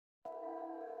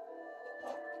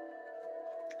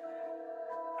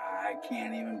I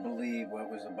can't even believe what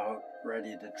was about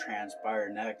ready to transpire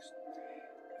next.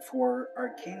 For our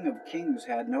King of Kings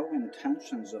had no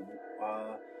intentions of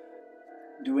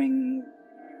doing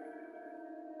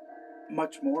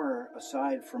much more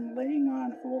aside from laying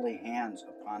on holy hands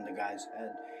upon the guy's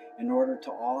head in order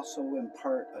to also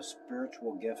impart a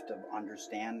spiritual gift of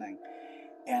understanding.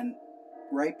 And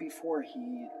right before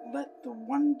he let the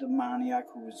one demoniac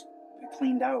who was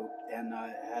cleaned out and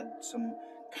had some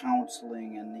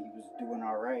counseling and he was doing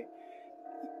all right,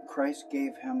 Christ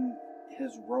gave him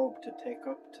his robe to take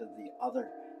up to the other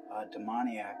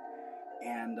demoniac,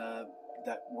 and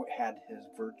that had his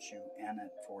virtue in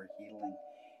it for healing.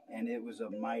 And it was a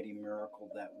mighty miracle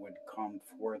that would come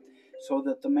forth, so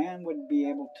that the man would be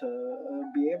able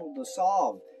to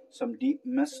solve some deep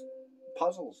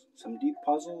puzzles,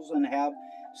 and have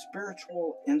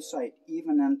spiritual insight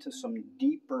even into some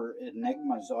deeper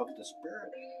enigmas of the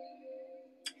spirit.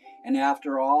 And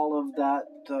after all of that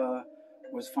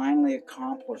was finally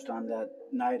accomplished on that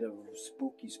night of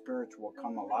spooky spiritual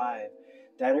come alive,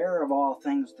 that heir of all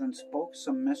things then spoke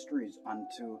some mysteries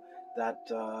unto that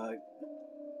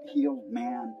healed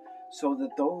man, so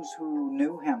that those who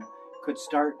knew him could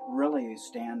start really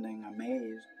standing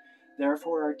amazed.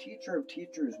 Therefore our teacher of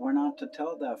teachers went on to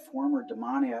tell that former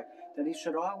demoniac that he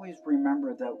should always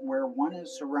remember that where one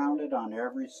is surrounded on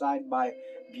every side by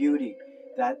beauty,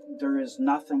 that there is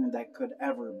nothing that could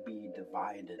ever be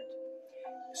divided.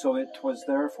 So it was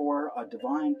therefore a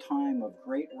divine time of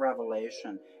great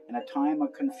revelation, and a time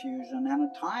of confusion, and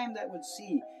a time that would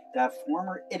see that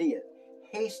former idiot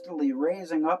hastily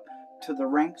raising up to the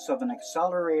ranks of an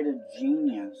accelerated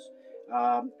genius.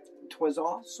 'Twas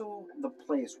also the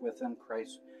place within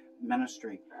Christ's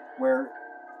ministry where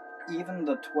even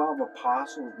the 12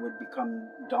 apostles would become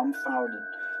dumbfounded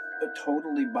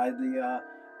totally by the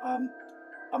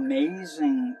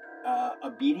amazing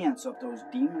obedience of those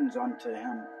demons unto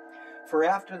him. For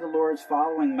after the Lord's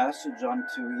following message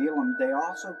unto Elam, they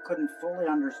also couldn't fully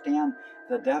understand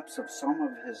the depths of some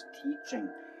of his teaching.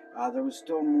 There was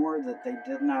still more that they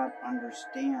did not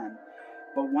understand.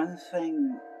 But one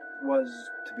thing was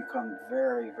to become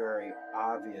very, very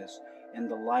obvious in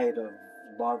the light of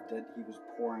love that he was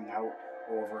pouring out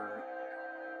over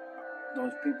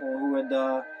those people who had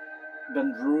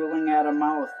been drooling at a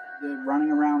mouth,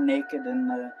 running around naked in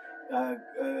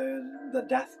the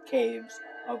death caves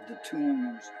of the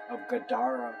tombs of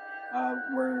Gadara,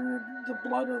 where the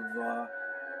blood of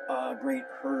a great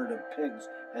herd of pigs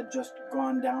had just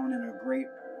gone down in a great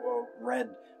red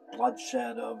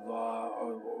bloodshed of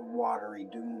watery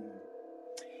doom.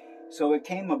 So it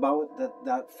came about that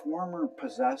that former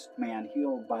possessed man,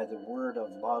 healed by the word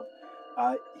of love,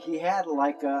 he had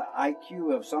like a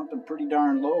IQ of something pretty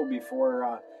darn low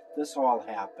before this all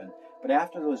happened. But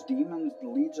after those demons, the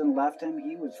legion left him,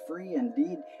 he was free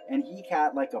indeed, and he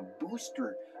got like a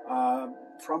booster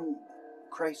from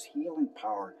Christ's healing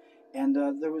power. And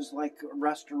there was like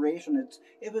restoration.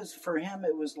 It was for him,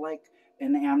 it was like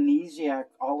an amnesiac,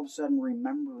 all of a sudden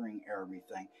remembering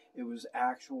everything. It was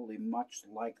actually much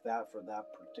like that for that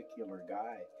particular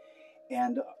guy.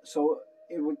 And so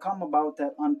it would come about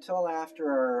that until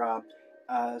after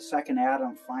our second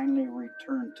Adam finally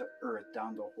returned to earth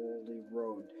down the holy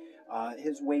road,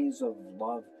 his ways of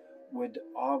love would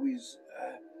always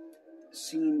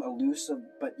seem elusive,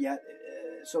 but yet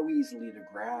so easily to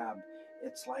grab.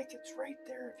 It's like it's right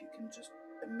there if you can just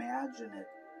imagine it.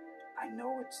 I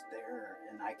know it's there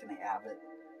and I can have it,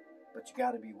 but you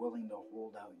got to be willing to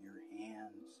hold out your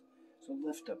hands. So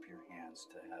lift up your hands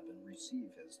to heaven, receive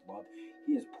his love.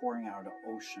 He is pouring out an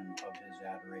ocean of his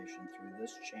adoration through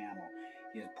this channel.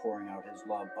 He is pouring out his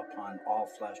love upon all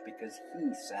flesh because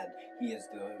he said he is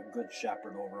the good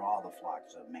shepherd over all the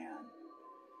flocks of man.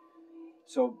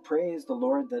 So praise the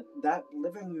Lord that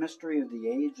living mystery of the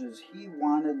ages, he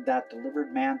wanted that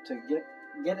delivered man to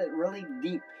get it really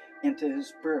deep into his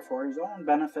spirit for his own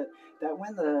benefit, that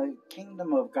when the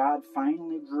kingdom of God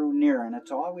finally drew near, and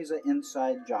it's always an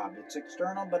inside job, it's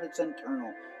external but it's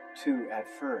internal too at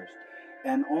first,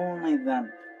 and only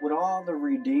then would all the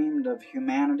redeemed of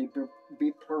humanity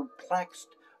be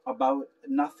perplexed about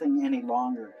nothing any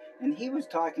longer. And he was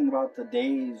talking about the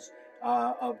days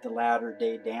of the latter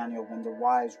day Daniel, when the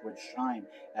wise would shine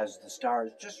as the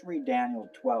stars. Just read Daniel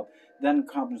 12. Then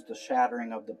comes the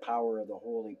shattering of the power of the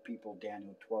holy people,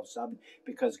 Daniel 12:7,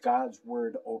 because God's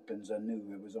word opens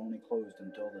anew. It was only closed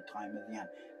until the time of the end,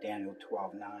 Daniel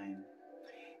 12:9.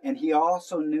 And he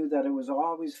also knew that it was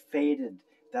always fated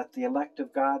that the elect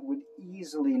of God would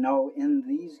easily know in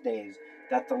these days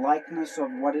that the likeness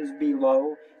of what is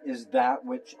below is that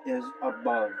which is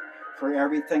above. For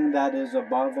everything that is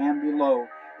above and below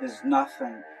is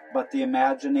nothing but the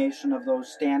imagination of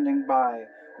those standing by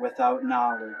without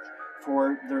knowledge.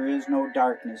 For there is no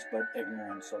darkness but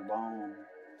ignorance alone.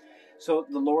 So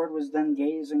the Lord was then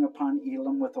gazing upon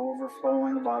Elam with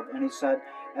overflowing love, and he said,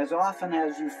 as often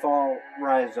as you fall,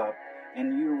 rise up,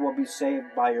 and you will be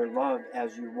saved by your love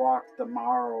as you walk the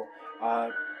morrow,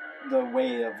 the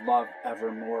way of love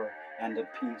evermore and of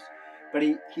peace. But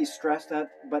he stressed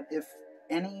that, but if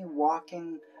anyone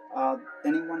walking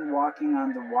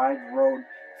on the wide road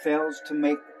fails to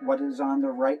make what is on the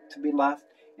right to be left,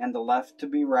 and the left to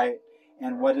be right,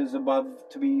 and what is above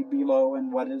to be below,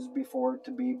 and what is before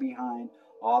to be behind,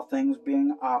 all things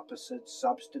being opposites,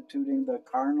 substituting the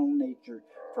carnal nature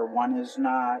for one is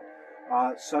not,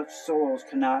 such souls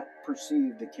cannot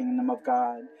perceive the kingdom of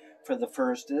God. For the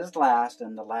first is last,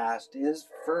 and the last is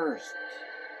first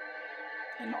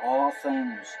in all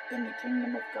things in the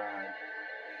kingdom of God.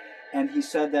 And he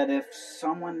said that if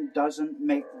someone doesn't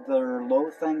make their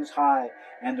low things high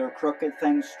and their crooked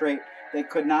things straight, they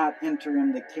could not enter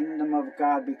in the kingdom of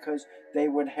God, because they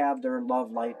would have their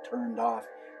love light turned off,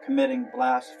 committing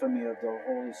blasphemy of the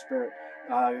Holy Spirit,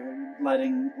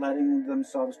 letting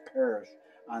themselves perish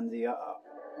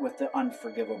with the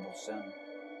unforgivable sin.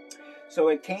 So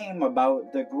it came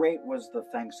about, the great was the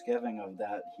thanksgiving of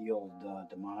that healed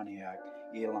demoniac,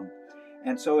 Elam.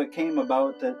 And so it came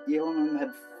about that Elam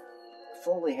had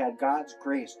fully had God's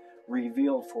grace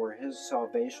revealed for his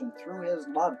salvation through his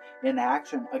love in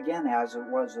action, again as it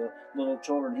was a little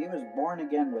children. He was born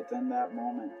again within that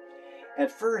moment.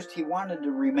 At first he wanted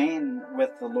to remain with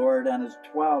the Lord and his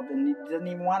 12, and he didn't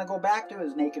even want to go back to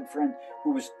his naked friend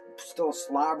who was still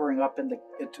slobbering up in the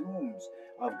tombs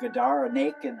of Gadara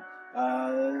naked.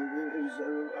 It was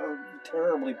a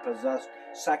terribly possessed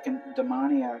second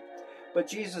demoniac. But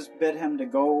Jesus bid him to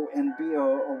go and be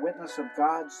a witness of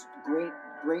God's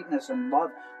greatness and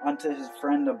love unto his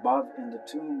friend above in the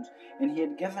tombs. And he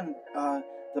had given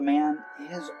the man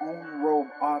his own robe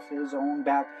off his own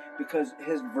back, because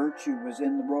his virtue was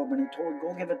in the robe. And he told,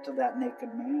 go give it to that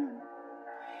naked man.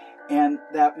 And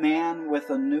that man, with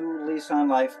a new lease on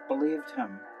life, believed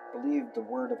the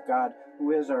word of God,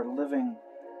 who is our living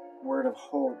word of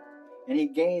hope. And he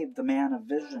gave the man a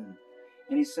vision.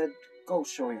 And he said, go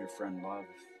show your friend love.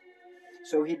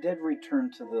 So he did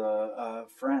return to the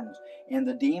friends. And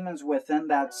the demons within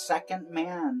that second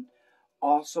man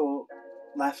also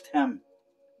left him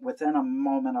within a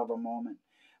moment of a moment.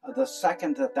 The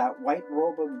second that white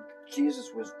robe of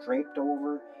Jesus was draped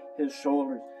over his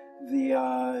shoulders,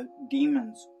 the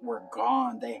demons were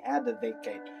gone. They had to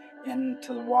vacate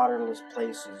into the waterless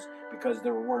places, because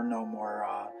there were no more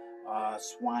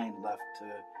swine left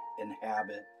to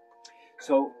inhabit.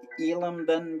 So Elam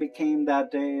then became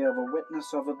that day of a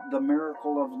witness of the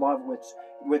miracle of love,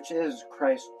 which is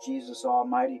Christ Jesus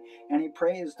Almighty. And he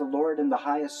praised the Lord in the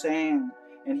highest, saying,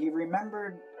 and he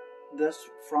remembered this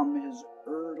from his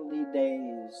early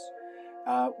days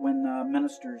when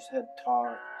ministers had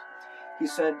talked. He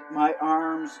said, in my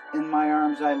arms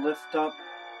I lift up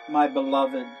my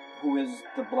beloved, who is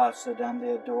the blessed and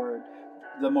the adored,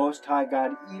 the Most High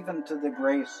God, even to the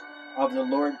grace of the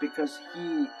Lord, because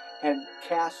he had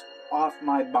cast off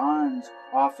my bonds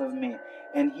off of me,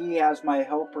 and he, as my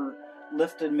helper,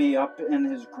 lifted me up in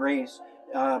his grace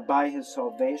by his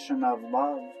salvation of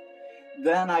love.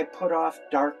 Then I put off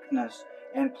darkness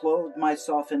and clothed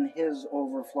myself in his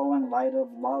overflowing light of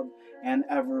love, and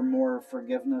evermore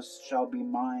forgiveness shall be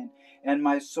mine. And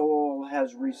my soul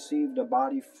has received a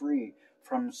body free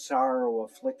from sorrow,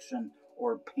 affliction,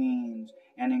 or pains,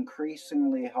 and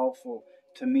increasingly helpful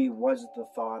to me was the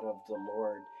thought of the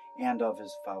Lord and of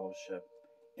his fellowship.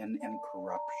 And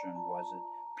incorruption was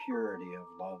it, purity of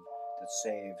love that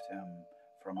saved him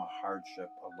from a hardship,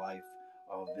 a life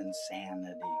of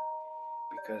insanity,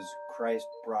 because Christ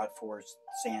brought forth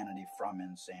sanity from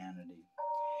insanity.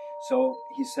 So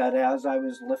he said, as I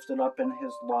was lifted up in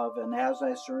his love, and as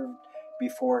I served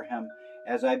before him,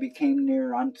 as I became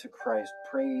near unto Christ,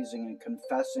 praising and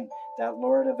confessing that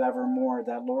Lord of evermore,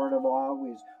 that Lord of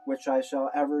always, which I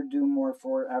shall ever do more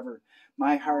forever.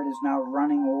 My heart is now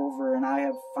running over, and I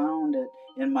have found it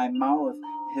in my mouth,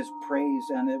 his praise,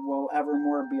 and it will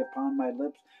evermore be upon my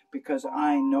lips, because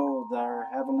I know that our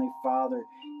Heavenly Father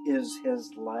is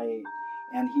his light,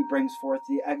 and he brings forth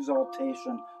the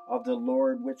exaltation of the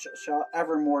Lord, which shall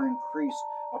evermore increase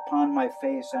upon my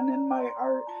face and in my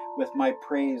heart, with my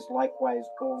praise likewise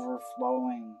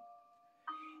overflowing.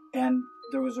 And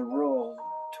there was a real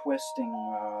twist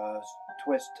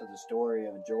to the story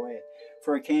of joy.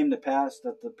 For it came to pass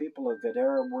that the people of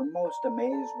Gadara were most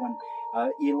amazed when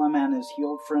Elam and his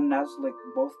healed friend Neslik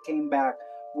both came back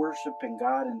worshiping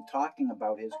God and talking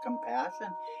about his compassion.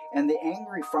 And the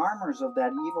angry farmers of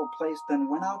that evil place then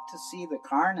went out to see the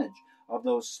carnage of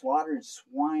those slaughtered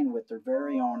swine with their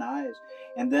very own eyes.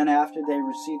 And then after they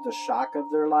received the shock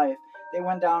of their life, they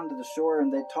went down to the shore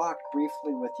and they talked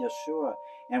briefly with Yeshua.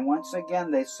 And once again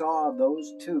they saw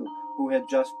those two who had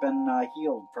just been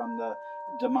healed from the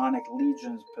demonic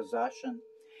legion's possession.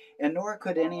 And nor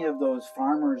could any of those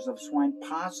farmers of swine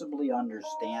possibly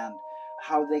understand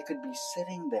how they could be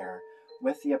sitting there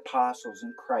with the apostles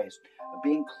in Christ,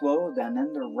 being clothed and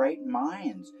in their right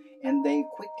minds. And they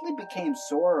quickly became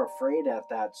sore afraid at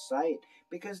that sight,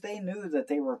 because they knew that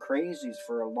they were crazies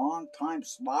for a long time,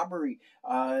 slobbery,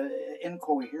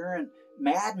 incoherent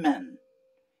madmen.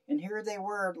 And here they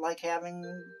were, like having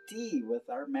tea with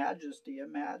our Majesty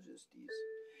of Majesties.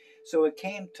 So it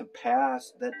came to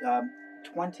pass that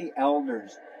 20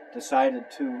 elders decided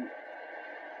to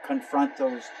confront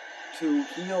those two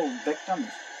healed victims.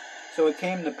 So it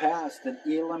came to pass that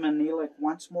Elam and Nelik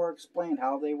once more explained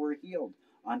how they were healed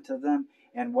unto them,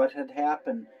 and what had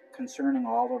happened concerning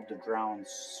all of the drowned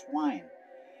swine.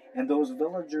 And those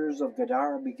villagers of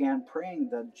Gadara began praying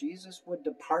that Jesus would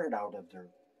depart out of their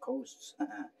coasts.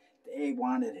 They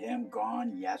wanted him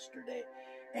gone yesterday,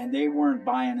 and they weren't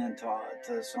buying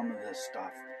into some of this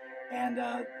stuff. And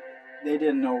they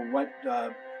didn't know what,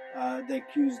 they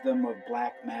accused them of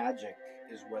black magic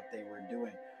is what they were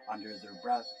doing under their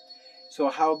breath. So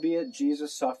howbeit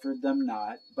Jesus suffered them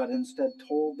not, but instead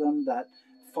told them that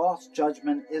false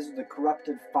judgment is the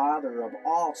corrupted father of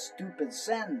all stupid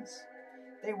sins.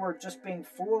 They were just being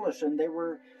foolish, and they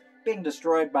were being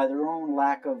destroyed by their own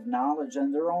lack of knowledge,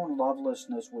 and their own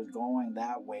lovelessness was going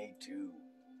that way too.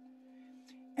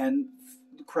 And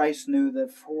Christ knew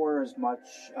that for as much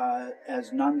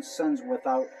as none sins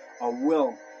without a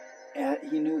will,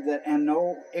 he knew that, and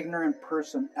no ignorant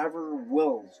person ever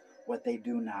wills what they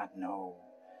do not know.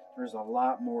 There's a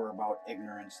lot more about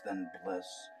ignorance than bliss,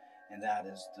 and that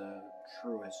is the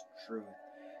truest truth.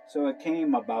 So it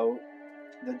came about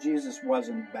that Jesus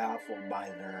wasn't baffled by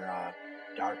their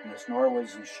darkness, nor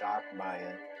was he shocked by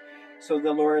it. So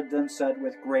the Lord then said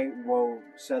the great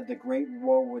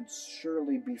woe would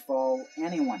surely befall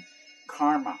anyone.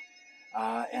 Karma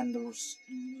and the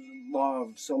law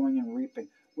of sowing and reaping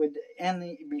would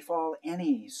befall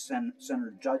any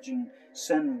sinner, judging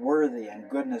sin worthy and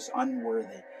goodness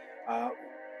unworthy.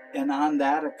 And on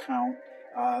that account,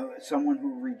 someone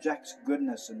who rejects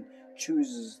goodness and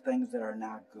chooses things that are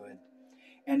not good.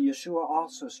 And Yeshua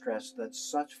also stressed that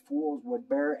such fools would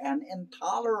bear an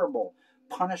intolerable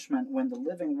punishment when the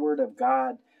living word of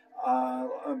God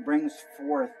brings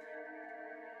forth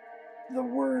the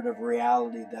word of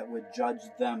reality that would judge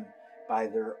them by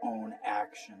their own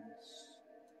actions.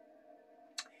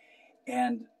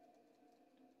 And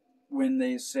when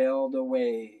they sailed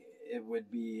away, it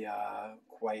would be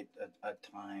quite a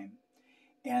time.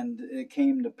 And it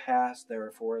came to pass,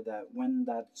 therefore, that when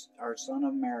our Son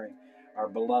of Mary, our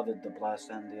beloved, the blessed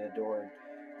and the adored,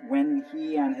 when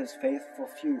he and his faithful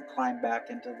few climbed back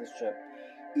into the ship,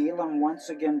 Elam once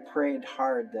again prayed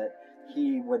hard that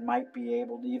he might be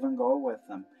able to even go with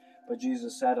them. But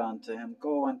Jesus said unto him,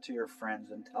 Go unto your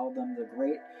friends and tell them the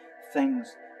great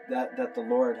things that the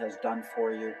Lord has done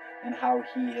for you, and how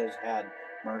he has had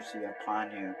mercy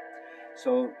upon you.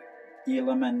 So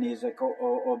Elam and Nezlik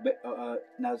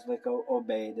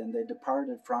obeyed, and they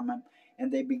departed from him,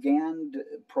 and they began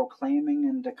proclaiming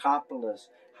in Decapolis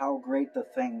how great the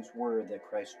things were that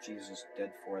Christ Jesus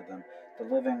did for them, the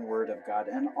living word of God.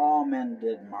 And all men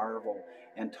did marvel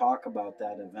and talk about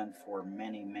that event for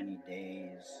many, many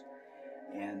days.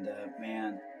 And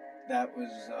man, that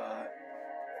was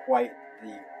quite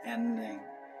the ending.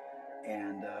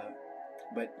 And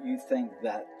but you think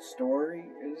that story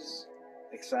is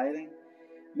exciting?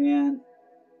 Man,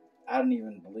 I don't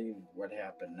even believe what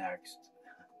happened next.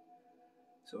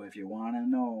 So if you want to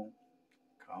know,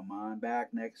 come on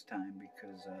back next time,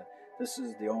 because this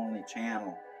is the only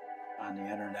channel on the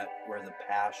internet where the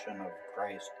passion of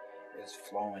Christ is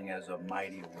flowing as a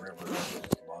mighty river of his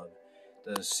love.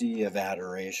 The sea of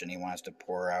adoration he wants to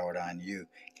pour out on you.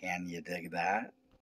 Can you dig that?